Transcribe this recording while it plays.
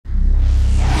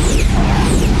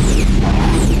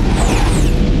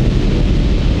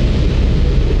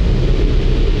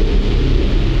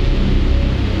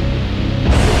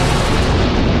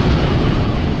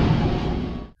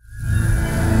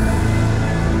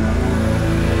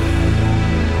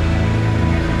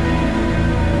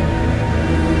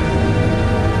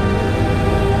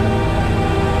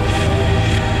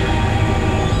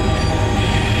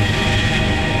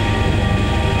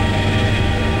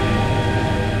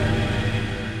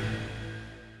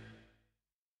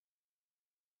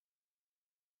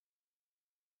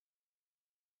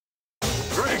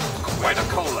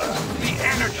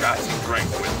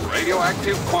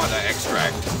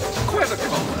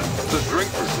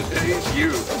is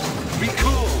you. Be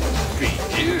cool. Be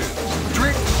you.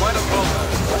 Drink by the bottle.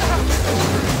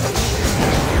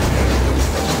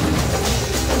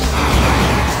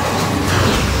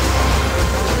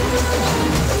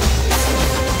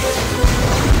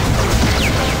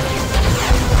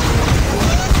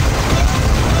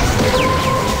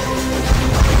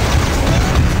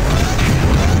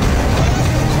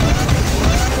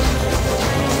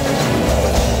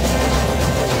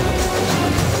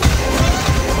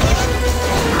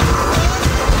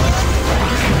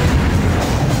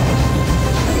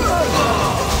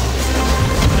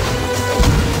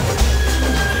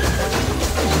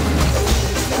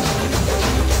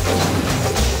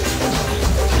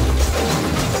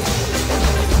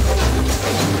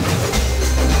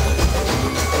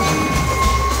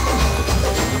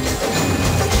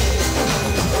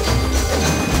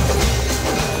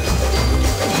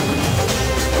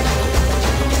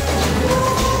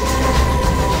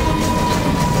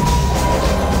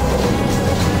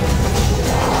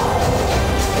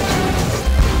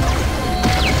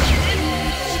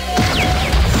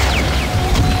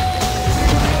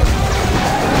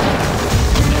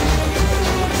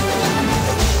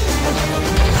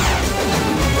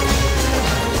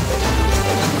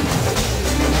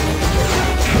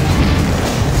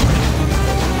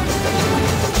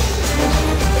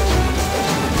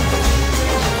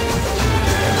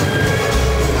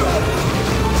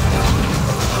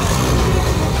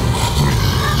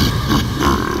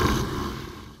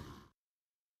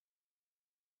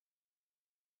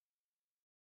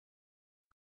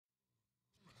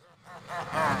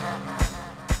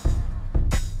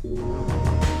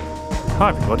 Hi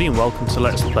everybody and welcome to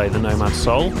Let's Play The Nomad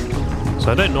Soul.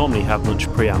 So I don't normally have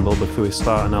much preamble before we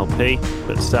start an LP,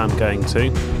 but today I'm going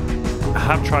to. I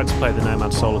have tried to play The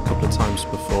Nomad Soul a couple of times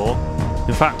before.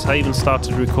 In fact, I even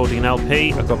started recording an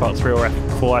LP. I got about 3 or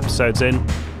 4 episodes in,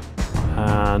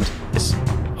 and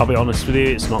I'll be honest with you,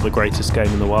 it's not the greatest game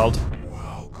in the world,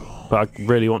 but I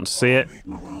really want to see it.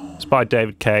 It's by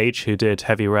David Cage, who did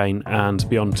Heavy Rain and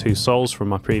Beyond Two Souls from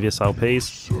my previous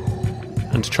LPs.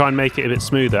 And to try and make it a bit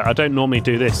smoother, I don't normally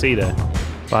do this either,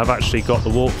 but I've actually got the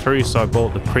walkthrough, so I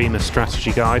bought the Prima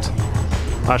Strategy guide.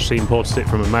 I actually imported it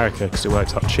from America because it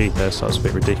worked out cheaper, so that's a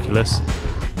bit ridiculous.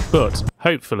 But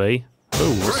hopefully...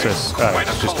 Oh, what's this? Oh,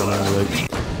 it's just gone over the loop.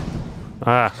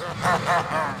 Ah.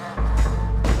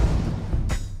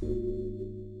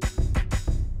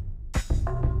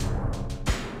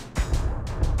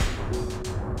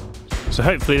 So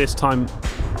hopefully this time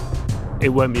it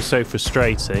won't be so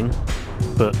frustrating,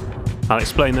 but I'll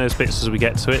explain those bits as we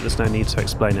get to it. There's no need to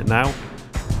explain it now.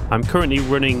 I'm currently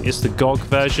running, it's the GOG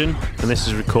version, and this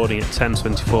is recording at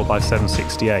 1024 by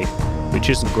 768, which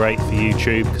isn't great for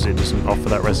YouTube because it doesn't offer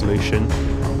that resolution.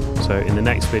 So in the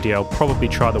next video I'll probably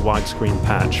try the widescreen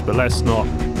patch, but let's not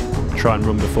try and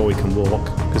run before we can walk,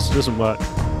 because it doesn't work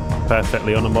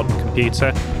perfectly on a modern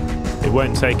computer. It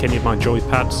won't take any of my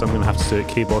joypads, so I'm going to have to do it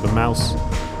keyboard and mouse,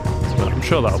 but I'm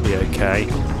sure that'll be okay.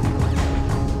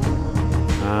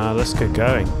 Let's get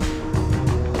going.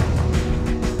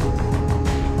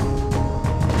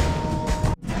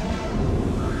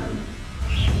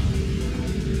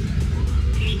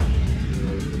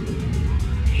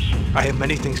 I have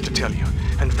many things to tell you,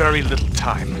 and very little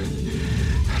time.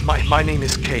 My name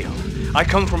is Kay'l. I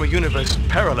come from a universe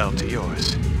parallel to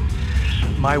yours.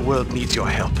 My world needs your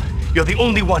help. You're the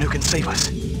only one who can save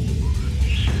us.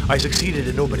 I succeeded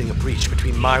in opening a breach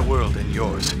between my world and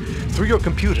yours. Through your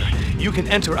computer, you can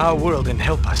enter our world and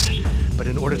help us. But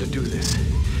in order to do this,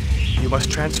 you must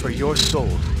transfer your soul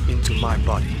into my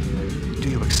body. Do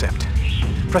you accept?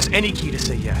 Press any key to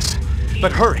say yes.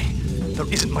 But hurry! There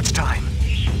isn't much time.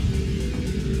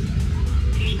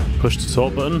 Push the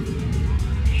talk button.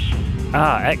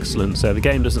 Ah, excellent. So the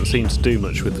game doesn't seem to do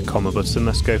much with the comma button.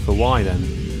 Let's go for Y then.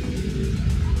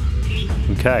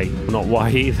 Okay, not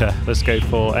Y either. Let's go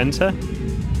for enter.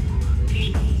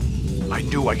 I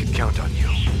knew I could count on you.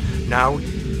 Now,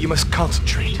 you must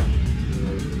concentrate.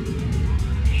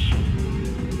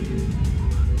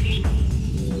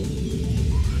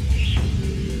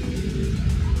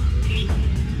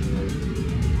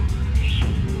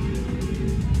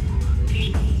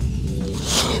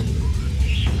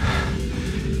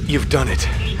 You've done it.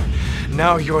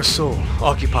 Now your soul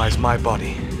occupies my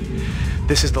body.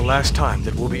 This is the last time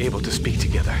that we'll be able to speak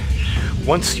together.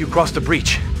 Once you cross the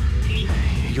breach,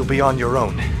 you'll be on your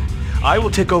own. I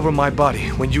will take over my body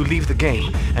when you leave the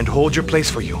game and hold your place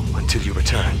for you until you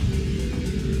return.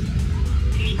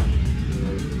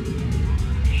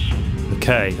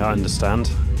 Okay, I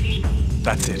understand.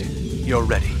 That's it. You're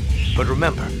ready. But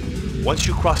remember, once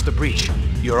you cross the breach,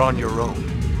 you're on your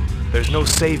own. There's no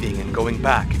saving and going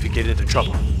back if you get into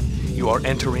trouble. You are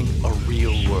entering a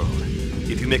real world.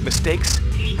 If you make mistakes,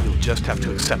 you'll just have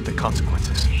to accept the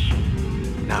consequences.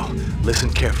 Now, listen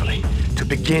carefully. To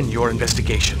begin your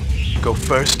investigation, go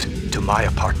first to my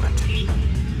apartment.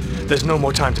 There's no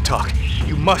more time to talk.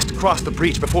 You must cross the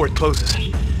breach before it closes.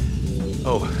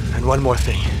 Oh, and one more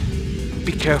thing.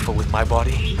 Be careful with my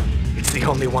body. It's the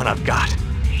only one I've got.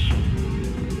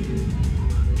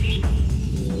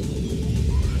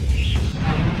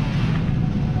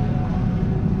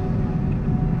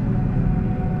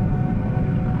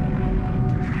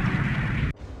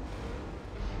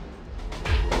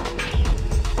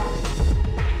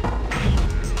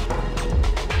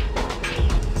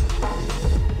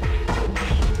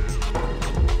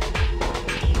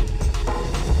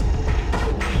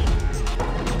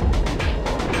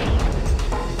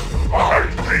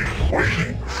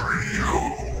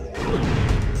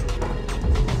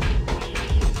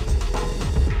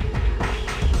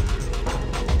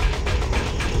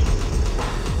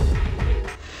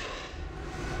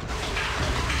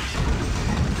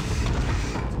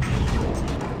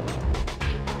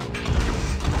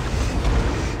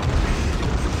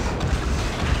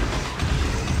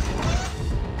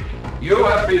 You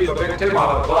have been the victim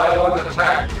of a violent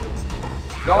attack.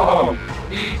 Go home,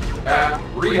 eat, and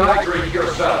rehydrate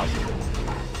yourself.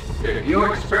 If you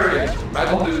experience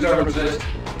mental disturbances,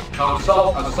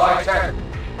 consult a psych.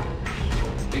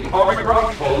 The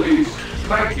Omikron police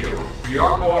thank you for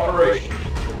your cooperation.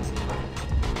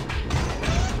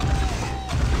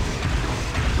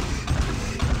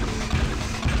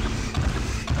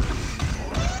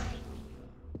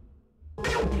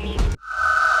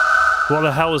 What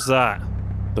the hell was that?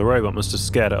 The robot must have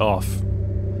scared it off.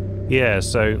 Yeah,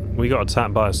 so we got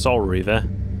attacked by a soul reaver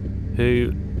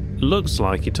who looks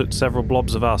like he took several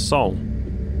blobs of our soul.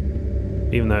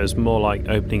 Even though it's more like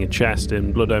opening a chest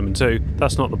in Blood Omen 2,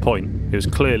 that's not the point. It was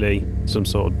clearly some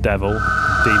sort of devil,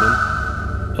 demon.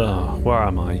 Ugh, where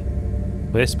am I?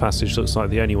 This passage looks like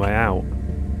the only way out.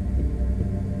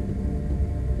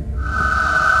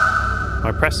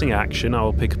 By pressing action, I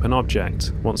will pick up an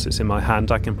object. Once it's in my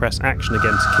hand, I can press action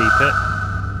again to keep it,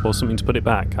 or something to put it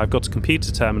back. I've got a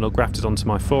computer terminal grafted onto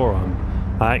my forearm.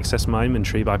 I access my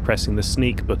inventory by pressing the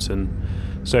sneak button.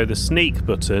 So the sneak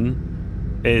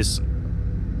button is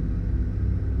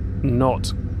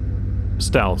not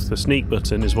stealth. The sneak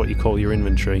button is what you call your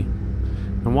inventory.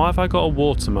 And why have I got a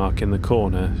watermark in the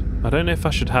corner? I don't know if I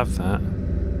should have that.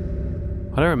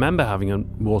 I don't remember having a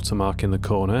watermark in the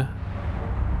corner.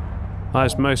 That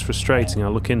is most frustrating.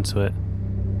 I'll look into it.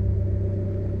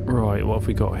 Right, what have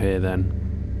we got here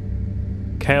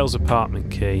then? Kay'l's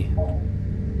apartment key.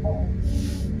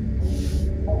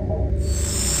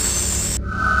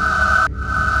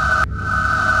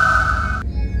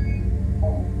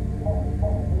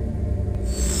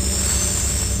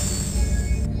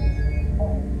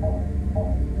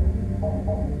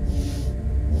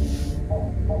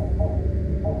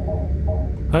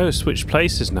 Oh, switch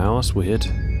places now, that's weird.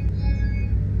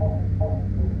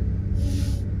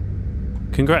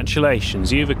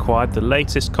 Congratulations, you've acquired the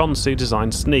latest Konsu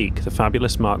designed sneak, the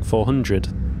fabulous Mark 400.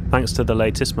 Thanks to the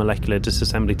latest molecular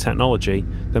disassembly technology,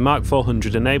 the Mark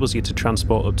 400 enables you to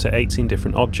transport up to 18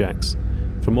 different objects.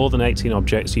 For more than 18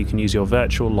 objects, you can use your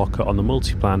virtual locker on the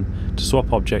multiplan to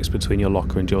swap objects between your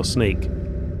locker and your sneak.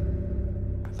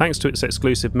 Thanks to its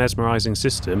exclusive mesmerizing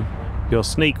system, your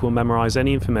sneak will memorize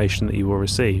any information that you will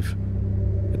receive.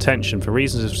 Attention, for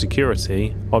reasons of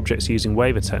security, objects using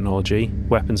waiver technology,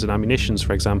 weapons and ammunitions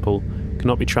for example,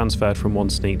 cannot be transferred from one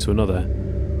sneak to another.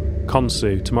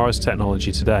 Konsu, tomorrow's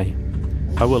technology today.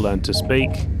 I will learn to speak.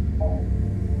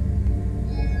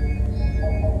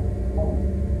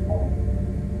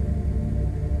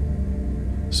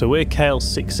 So we're Kay'l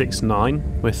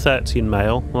 669, we're 30 and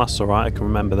male, well, that's alright, I can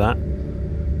remember that.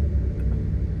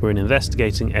 We're an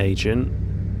investigating agent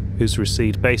who's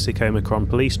received basic Omikron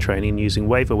police training using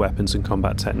waiver weapons and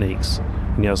combat techniques,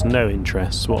 and he has no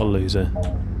interests. What a loser.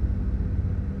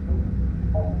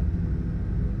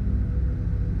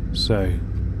 So,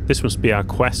 this must be our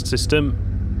quest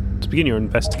system. To begin your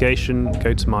investigation,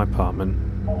 go to my apartment.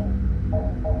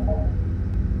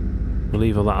 We'll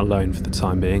leave all that alone for the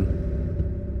time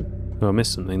being. Oh, I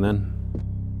missed something then.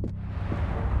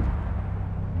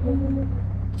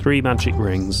 3 magic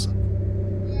rings.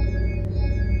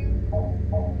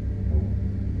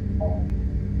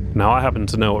 Now I happen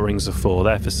to know what rings are for,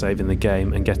 they're for saving the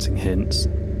game and getting hints.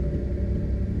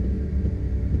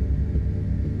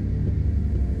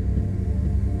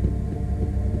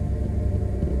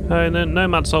 Oh, no,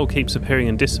 Nomad Soul keeps appearing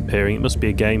and disappearing, it must be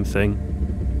a game thing.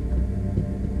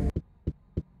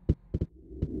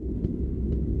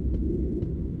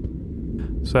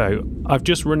 So I've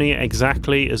just running it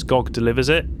exactly as GOG delivers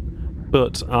it,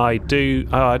 but I did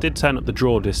turn up the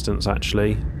draw distance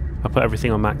actually. I put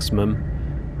everything on maximum,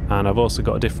 and I've also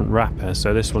got a different wrapper,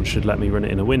 so this one should let me run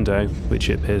it in a window, which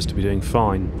it appears to be doing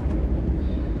fine.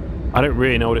 I don't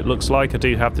really know what it looks like. I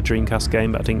do have the Dreamcast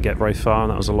game, but I didn't get very far,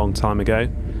 and that was a long time ago.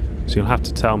 So you'll have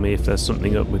to tell me if there's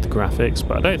something up with the graphics,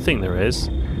 but I don't think there is.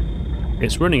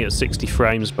 It's running at 60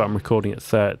 frames, but I'm recording at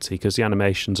 30, because the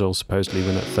animations all supposedly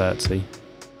run at 30.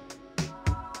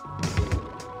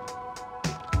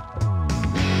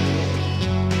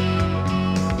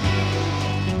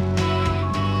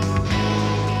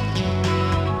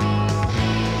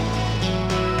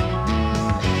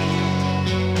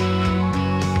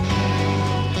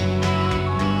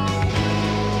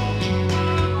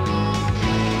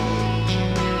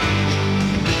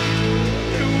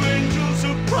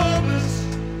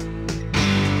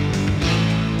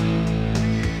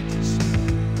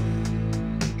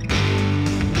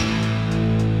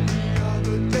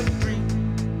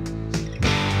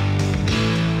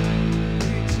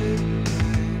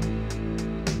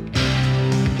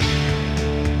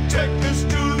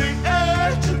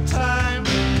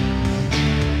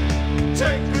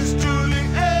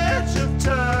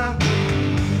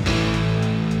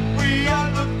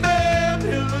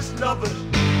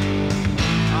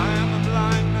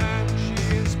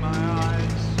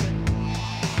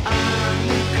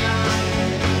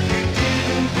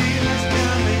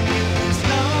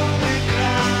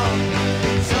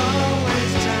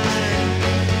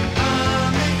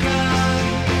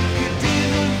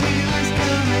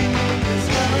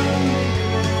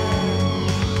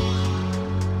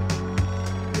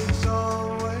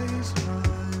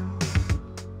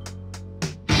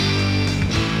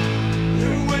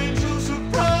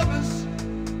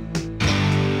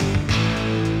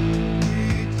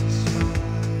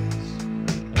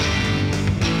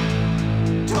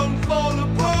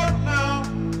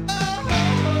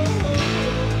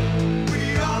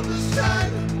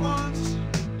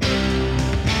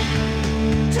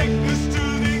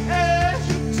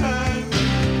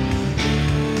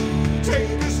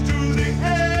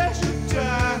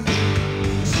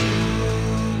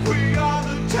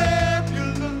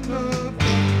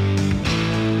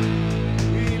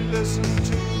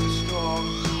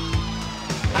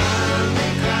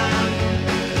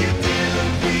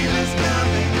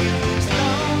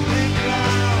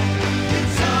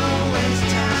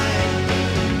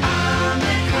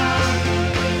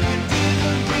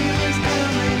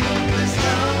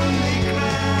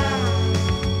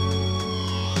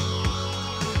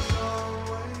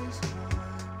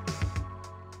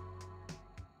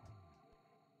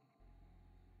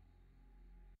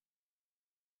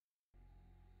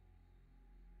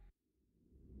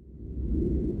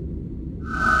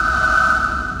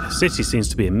 The city seems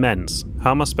to be immense.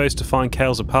 How am I supposed to find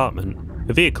Kay'l's apartment?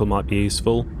 A vehicle might be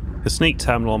useful. The sneak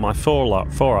terminal on my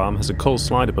forearm has a call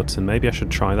slider button. Maybe I should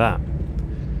try that.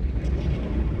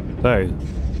 So,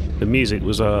 the music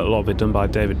was a lot of it done by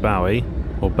David Bowie,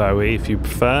 or Bowie if you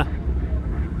prefer.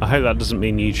 I hope that doesn't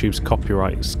mean YouTube's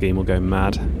copyright scheme will go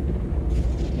mad.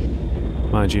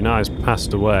 Mind you, now he's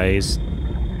passed away,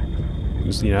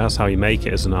 that's how you make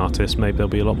it as an artist. Maybe they'll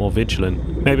be a lot more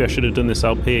vigilant. Maybe I should have done this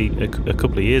LP a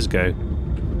couple of years ago.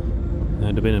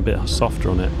 I'd have been a bit softer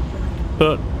on it.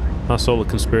 But that's all the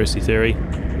conspiracy theory.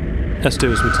 Let's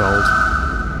do as we're told.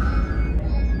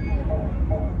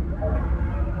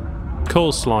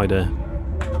 Call slider.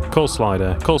 Call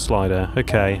slider. Call slider.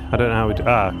 Okay, I don't know how we do...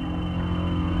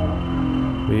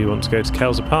 we want to go to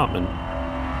Kay'l's apartment.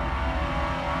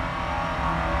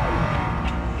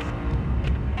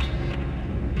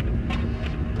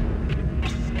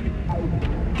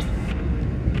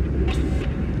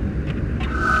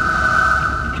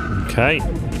 Okay.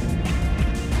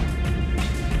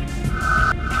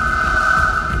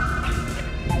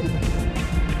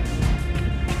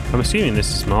 I'm assuming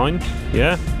this is mine,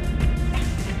 yeah?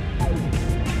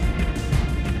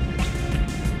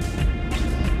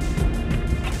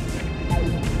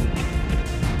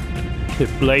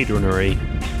 Bit Blade Runner-y.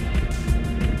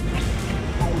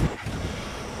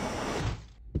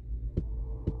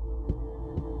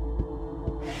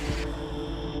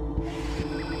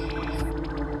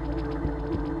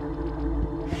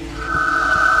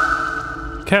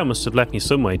 Kay'l must have left me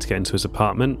some way to get into his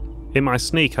apartment. In my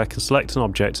sneak, I can select an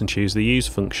object and choose the use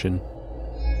function.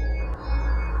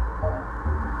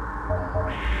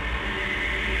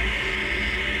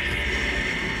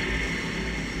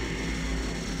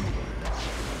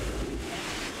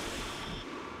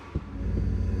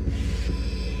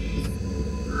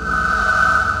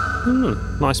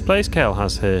 Nice place Kay'l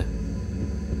has here.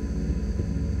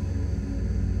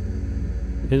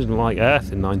 He didn't like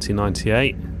Earth in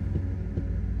 1998.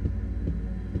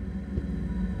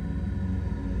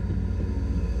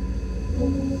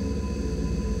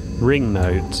 Ring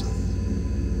note.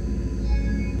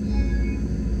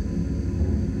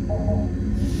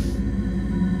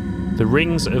 The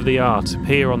rings of the art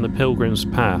appear on the pilgrim's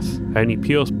path. Only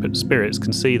pure spirits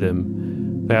can see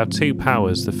them. They have two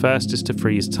powers. The first is to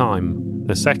freeze time.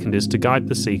 The second is to guide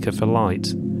the seeker for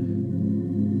light.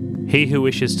 He who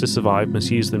wishes to survive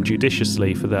must use them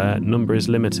judiciously, for their number is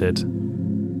limited.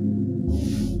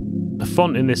 The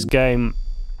font in this game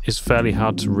is fairly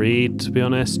hard to read, to be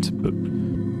honest, but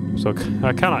so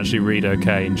I can actually read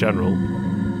okay in general.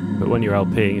 But when you're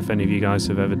LPing, if any of you guys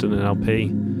have ever done an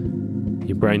LP,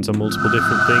 your brain's on multiple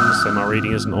different things, so my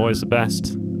reading isn't always the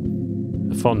best.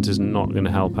 The font is not going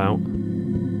to help out.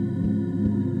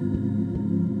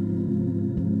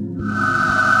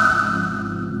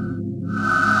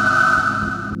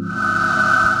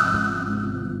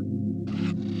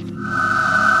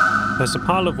 There's a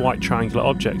pile of white triangular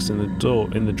objects in the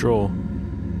drawer.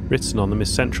 Written on them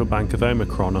is Central Bank of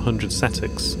Omikron, 100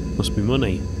 cetics. Must be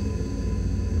money.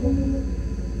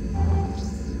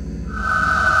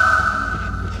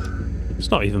 It's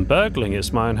not even burgling,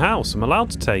 it's my own house. I'm allowed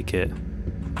to take it.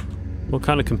 What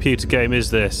kind of computer game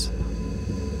is this?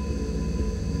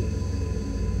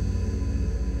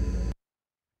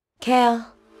 Kay'l,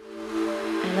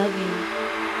 I love you.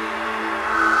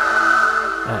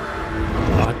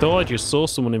 I thought I just saw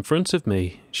someone in front of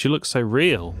me. She looks so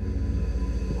real.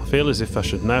 I feel as if I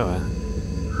should know her.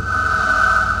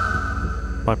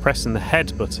 By pressing the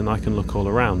head button, I can look all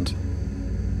around.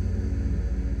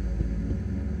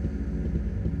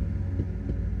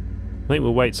 I think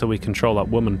we'll wait till we control that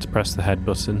woman to press the head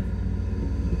button.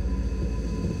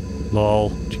 Lol.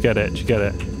 Did you get it? Did you get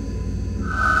it?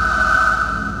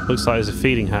 Looks like there's a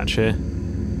feeding hatch here.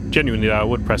 Genuinely though, I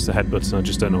would press the head button, I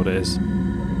just don't know what it is.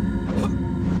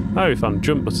 Oh, we found a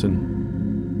jump button.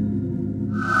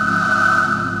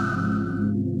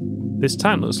 This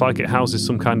tent looks like it houses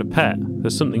some kind of pet.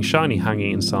 There's something shiny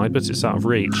hanging inside, but it's out of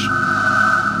reach.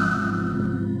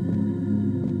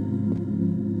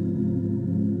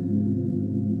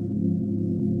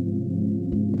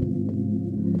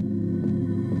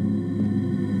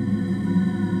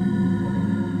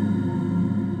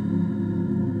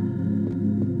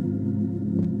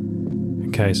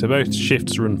 Okay, so both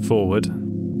shifts run forward.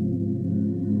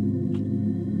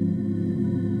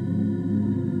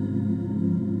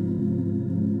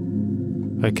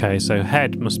 Okay, so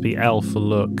head must be L for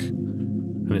look,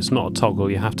 and it's not a toggle,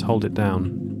 you have to hold it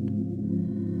down.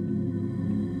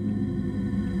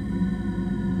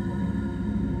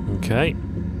 Okay.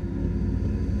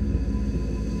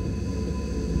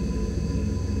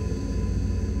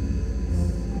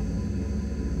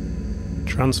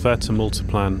 Transfer to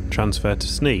multiplan, transfer to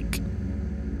sneak.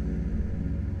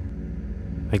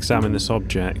 Examine this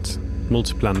object.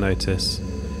 Multiplan notice.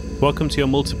 Welcome to your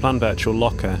multiplan virtual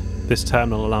locker. This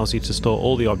terminal allows you to store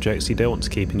all the objects you don't want to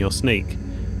keep in your sneak.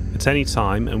 At any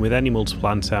time, and with any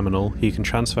multiplan terminal, you can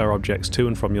transfer objects to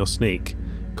and from your sneak.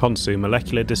 Consu,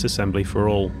 molecular disassembly for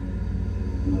all.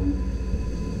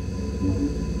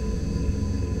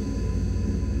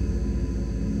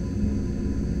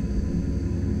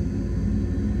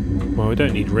 Well, we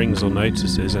don't need rings or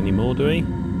notices anymore, do we?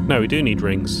 No, we do need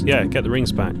rings. Yeah, get the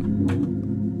rings back.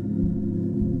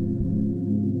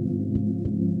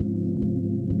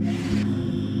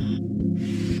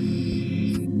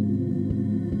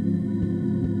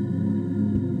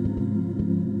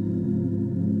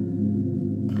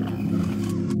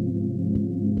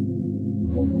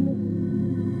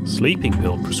 Sleeping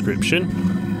pill prescription.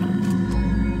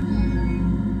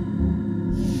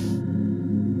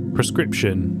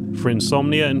 Prescription for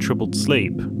insomnia and troubled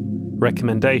sleep.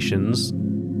 Recommendations: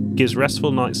 gives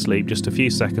restful night's sleep just a few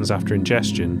seconds after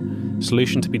ingestion.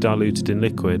 Solution to be diluted in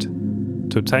liquid.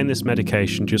 To obtain this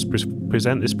medication, just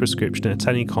present this prescription at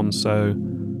any Consu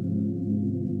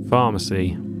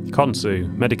pharmacy.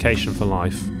 Consu, medication for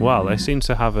life. Well, they seem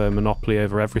to have a monopoly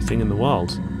over everything in the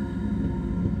world.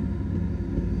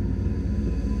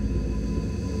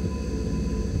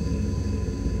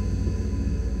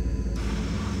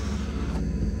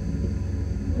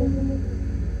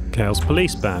 Kay'l's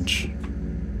police badge.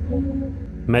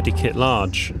 Medikit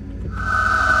large.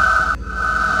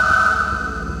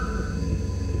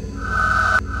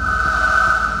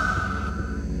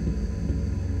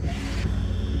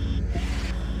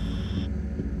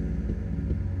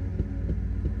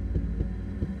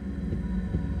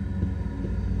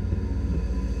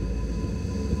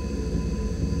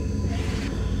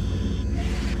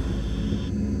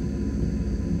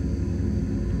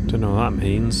 Don't know what that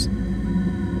means.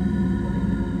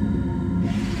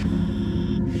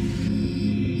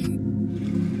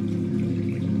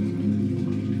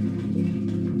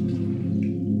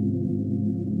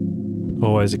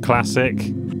 Always a classic.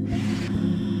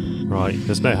 Right,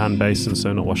 there's no hand basin,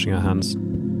 so not washing our hands.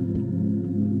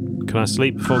 Can I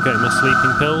sleep before getting my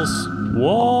sleeping pills?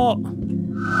 What?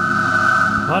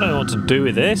 I don't know what to do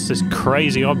with this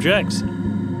crazy object.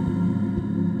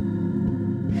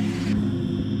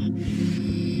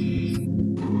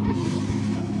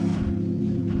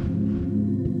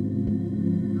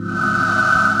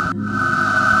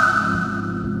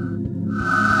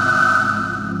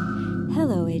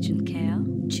 Hello, Agent Kay'l.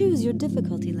 Choose your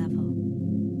difficulty level.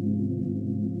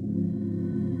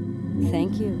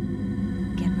 Thank you.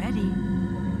 Get ready.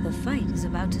 The fight is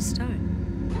about to start.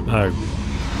 Oh.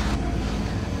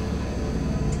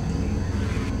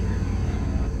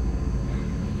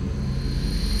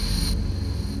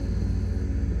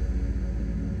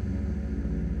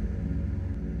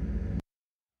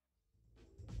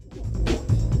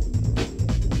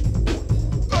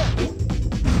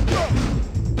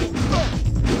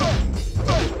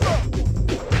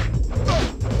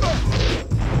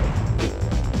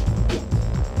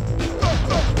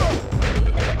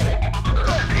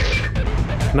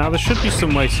 Now there should be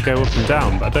some way to go up and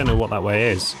down, but I don't know what that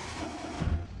way is.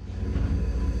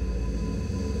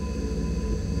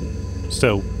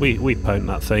 Still, we pwned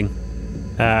that thing.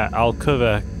 I'll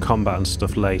cover combat and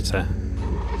stuff later.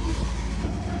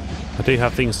 I do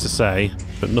have things to say,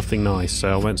 but nothing nice,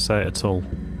 so I won't say it at all.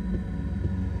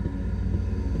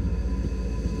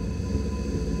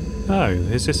 Oh,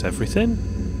 is this everything?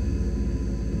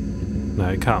 No,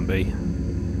 it can't be.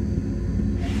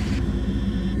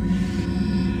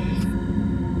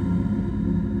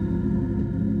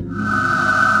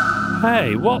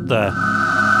 Hey, what the?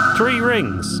 3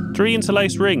 rings. 3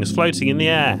 interlaced rings floating in the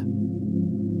air.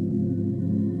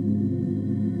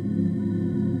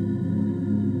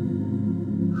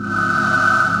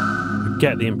 I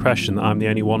get the impression that I'm the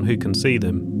only one who can see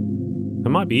them. They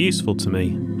might be useful to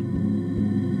me.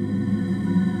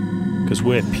 Because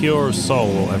we're pure of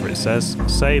soul, or whatever it says.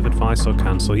 Save, advice, or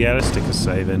cancel. Yeah, let's stick a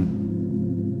save in.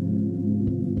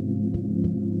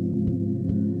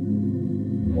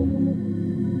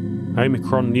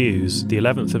 Omikron news, the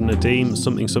 11th of Nadim,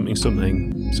 something, something,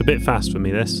 something. It's a bit fast for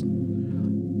me, this.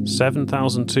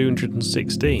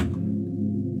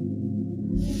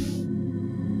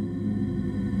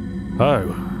 7,216.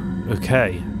 Oh,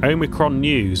 okay. Omikron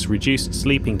news, reduced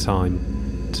sleeping time.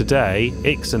 Today,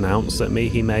 Ix announced that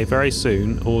he may very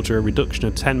soon order a reduction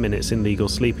of 10 minutes in legal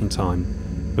sleeping time.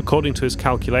 According to his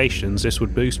calculations, this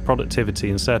would boost productivity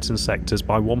in certain sectors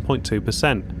by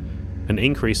 1.2% and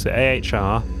increase the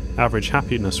AHR, average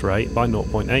happiness rate, by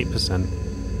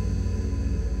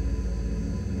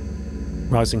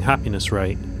 0.8%. Rising happiness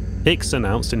rate. Ix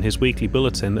announced in his weekly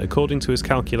bulletin that according to his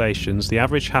calculations, the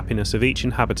average happiness of each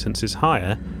inhabitant is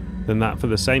higher than that for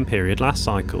the same period last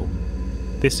cycle.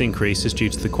 This increase is due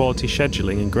to the quality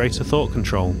scheduling and greater thought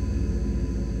control.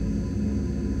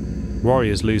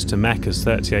 Warriors lose to Mechas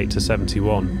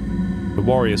 38-71. The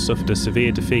Warriors suffered a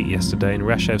severe defeat yesterday in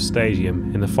Reshev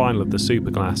Stadium in the final of the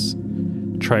Superclass.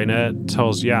 Trainer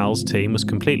Tozyal's team was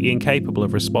completely incapable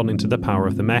of responding to the power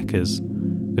of the Mechas.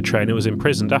 The trainer was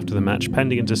imprisoned after the match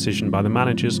pending a decision by the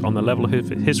managers on the level of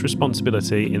his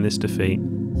responsibility in this defeat.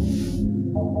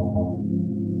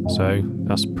 So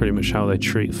that's pretty much how they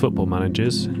treat football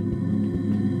managers.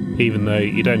 Even though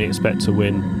you'd only expect to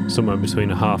win somewhere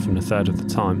between a half and a third of the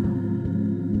time.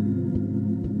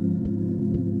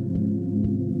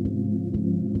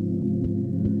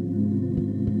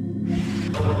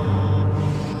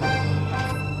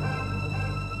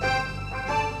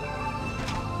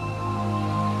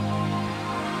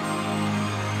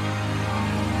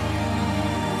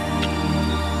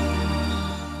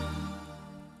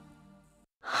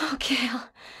 Kay'l,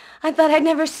 I thought I'd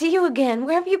never see you again.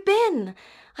 Where have you been?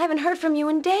 I haven't heard from you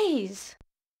in days.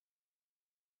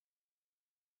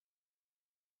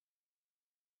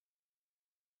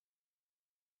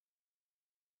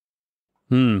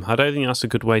 I don't think that's a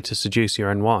good way to seduce your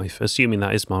own wife, assuming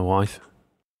that is my wife.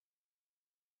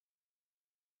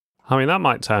 I mean, that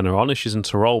might turn her on if she's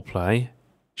into roleplay.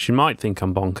 She might think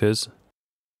I'm bonkers.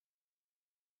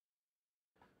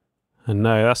 And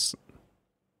no, that's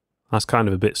kind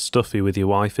of a bit stuffy with your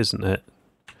wife, isn't it?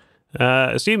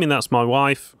 Assuming that's my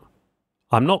wife,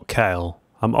 I'm not Kay'l.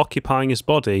 I'm occupying his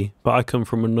body, but I come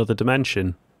from another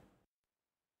dimension.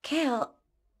 Kay'l,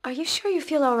 are you sure you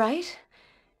feel all right?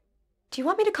 Do you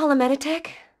want me to call a Meditech?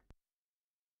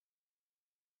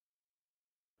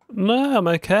 No, I'm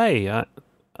okay.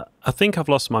 I think I've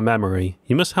lost my memory.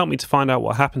 You must help me to find out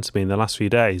what happened to me in the last few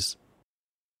days.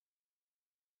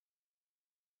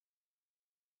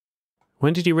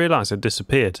 When did you realise I'd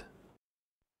disappeared?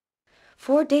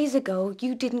 4 days ago,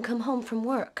 you didn't come home from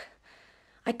work.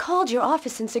 I called your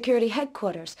office in security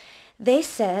headquarters. They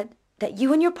said that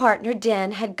you and your partner,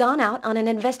 Den, had gone out on an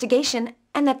investigation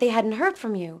and that they hadn't heard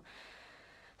from you.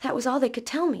 That was all they could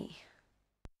tell me.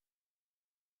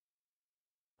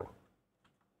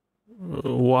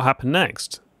 What happened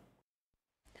next?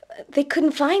 They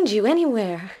couldn't find you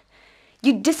anywhere.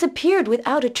 You disappeared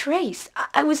without a trace.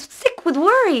 I was sick with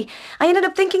worry. I ended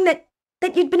up thinking that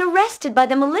you'd been arrested by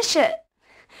the militia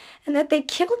and that they'd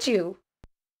killed you.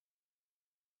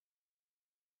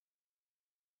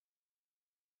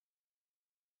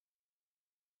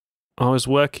 I was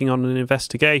working on an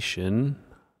investigation,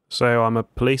 so I'm a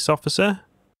police officer?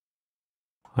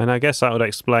 And I guess that would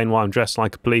explain why I'm dressed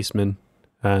like a policeman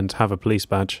and have a police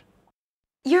badge.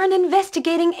 You're an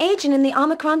investigating agent in the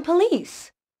Omikron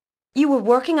police. You were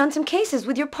working on some cases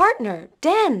with your partner,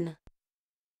 Den.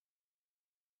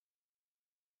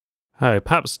 Oh,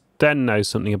 perhaps Den knows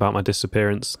something about my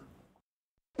disappearance.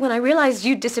 When I realized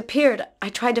you'd disappeared, I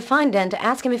tried to find Den to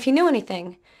ask him if he knew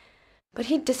anything. But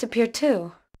he'd disappeared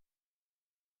too.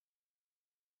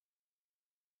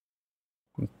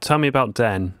 Tell me about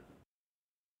Den.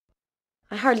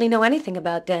 I hardly know anything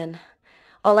about Den.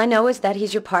 All I know is that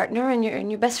he's your partner and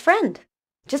your best friend.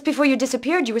 Just before you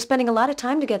disappeared, you were spending a lot of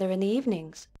time together in the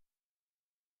evenings.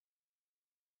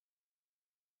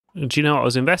 Do you know what I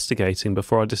was investigating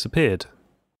before I disappeared?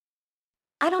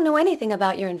 I don't know anything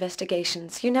about your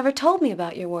investigations. You never told me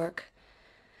about your work.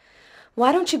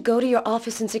 Why don't you go to your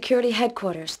office in security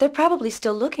headquarters? They're probably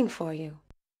still looking for you.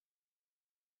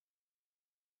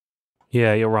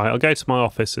 Yeah, you're right. I'll go to my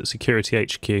office at Security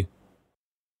HQ.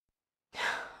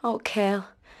 Oh, Kay'l.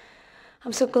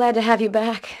 I'm so glad to have you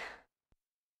back.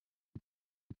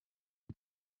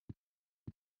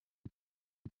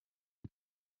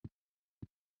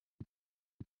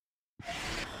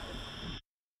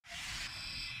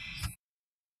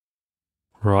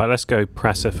 Right, let's go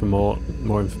press her for more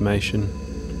information.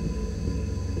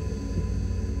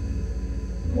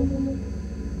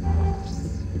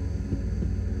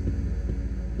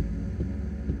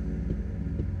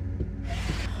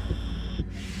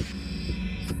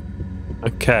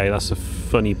 Okay, that's a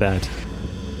funny bed.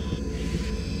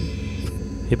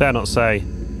 You better not say,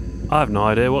 I have no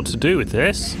idea what to do with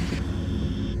this.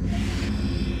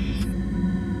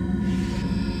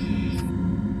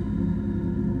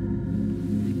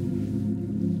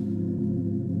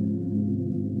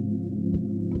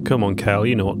 Come on, Kay'l,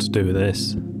 you know what to do with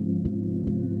this.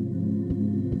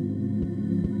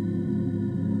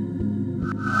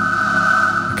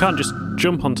 I can't just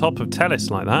jump on top of Tellis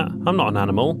like that. I'm not an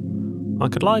animal. I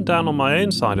could lie down on my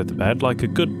own side of the bed like a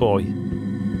good boy.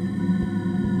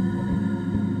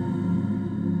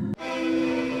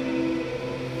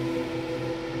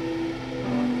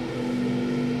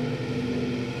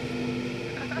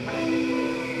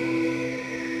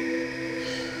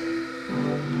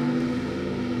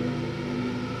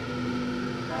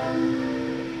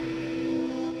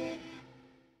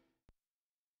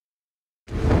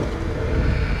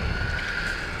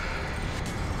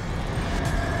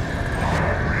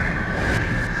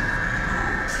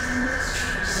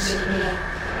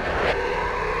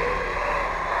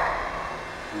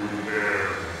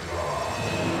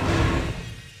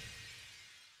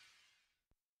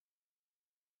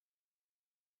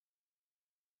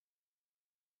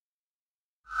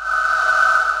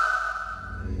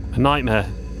 A nightmare.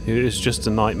 It was just a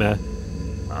nightmare.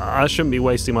 I shouldn't be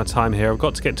wasting my time here. I've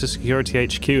got to get to Security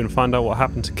HQ and find out what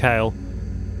happened to Kay'l.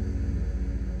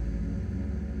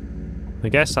 I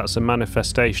guess that's a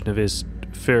manifestation of his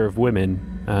fear of women.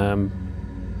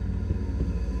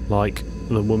 Like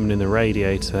the woman in the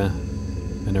radiator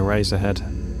and a razor head.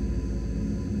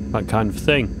 That kind of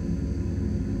thing.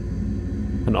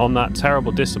 And on that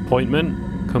terrible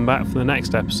disappointment, come back for the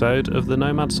next episode of The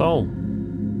Nomad Soul.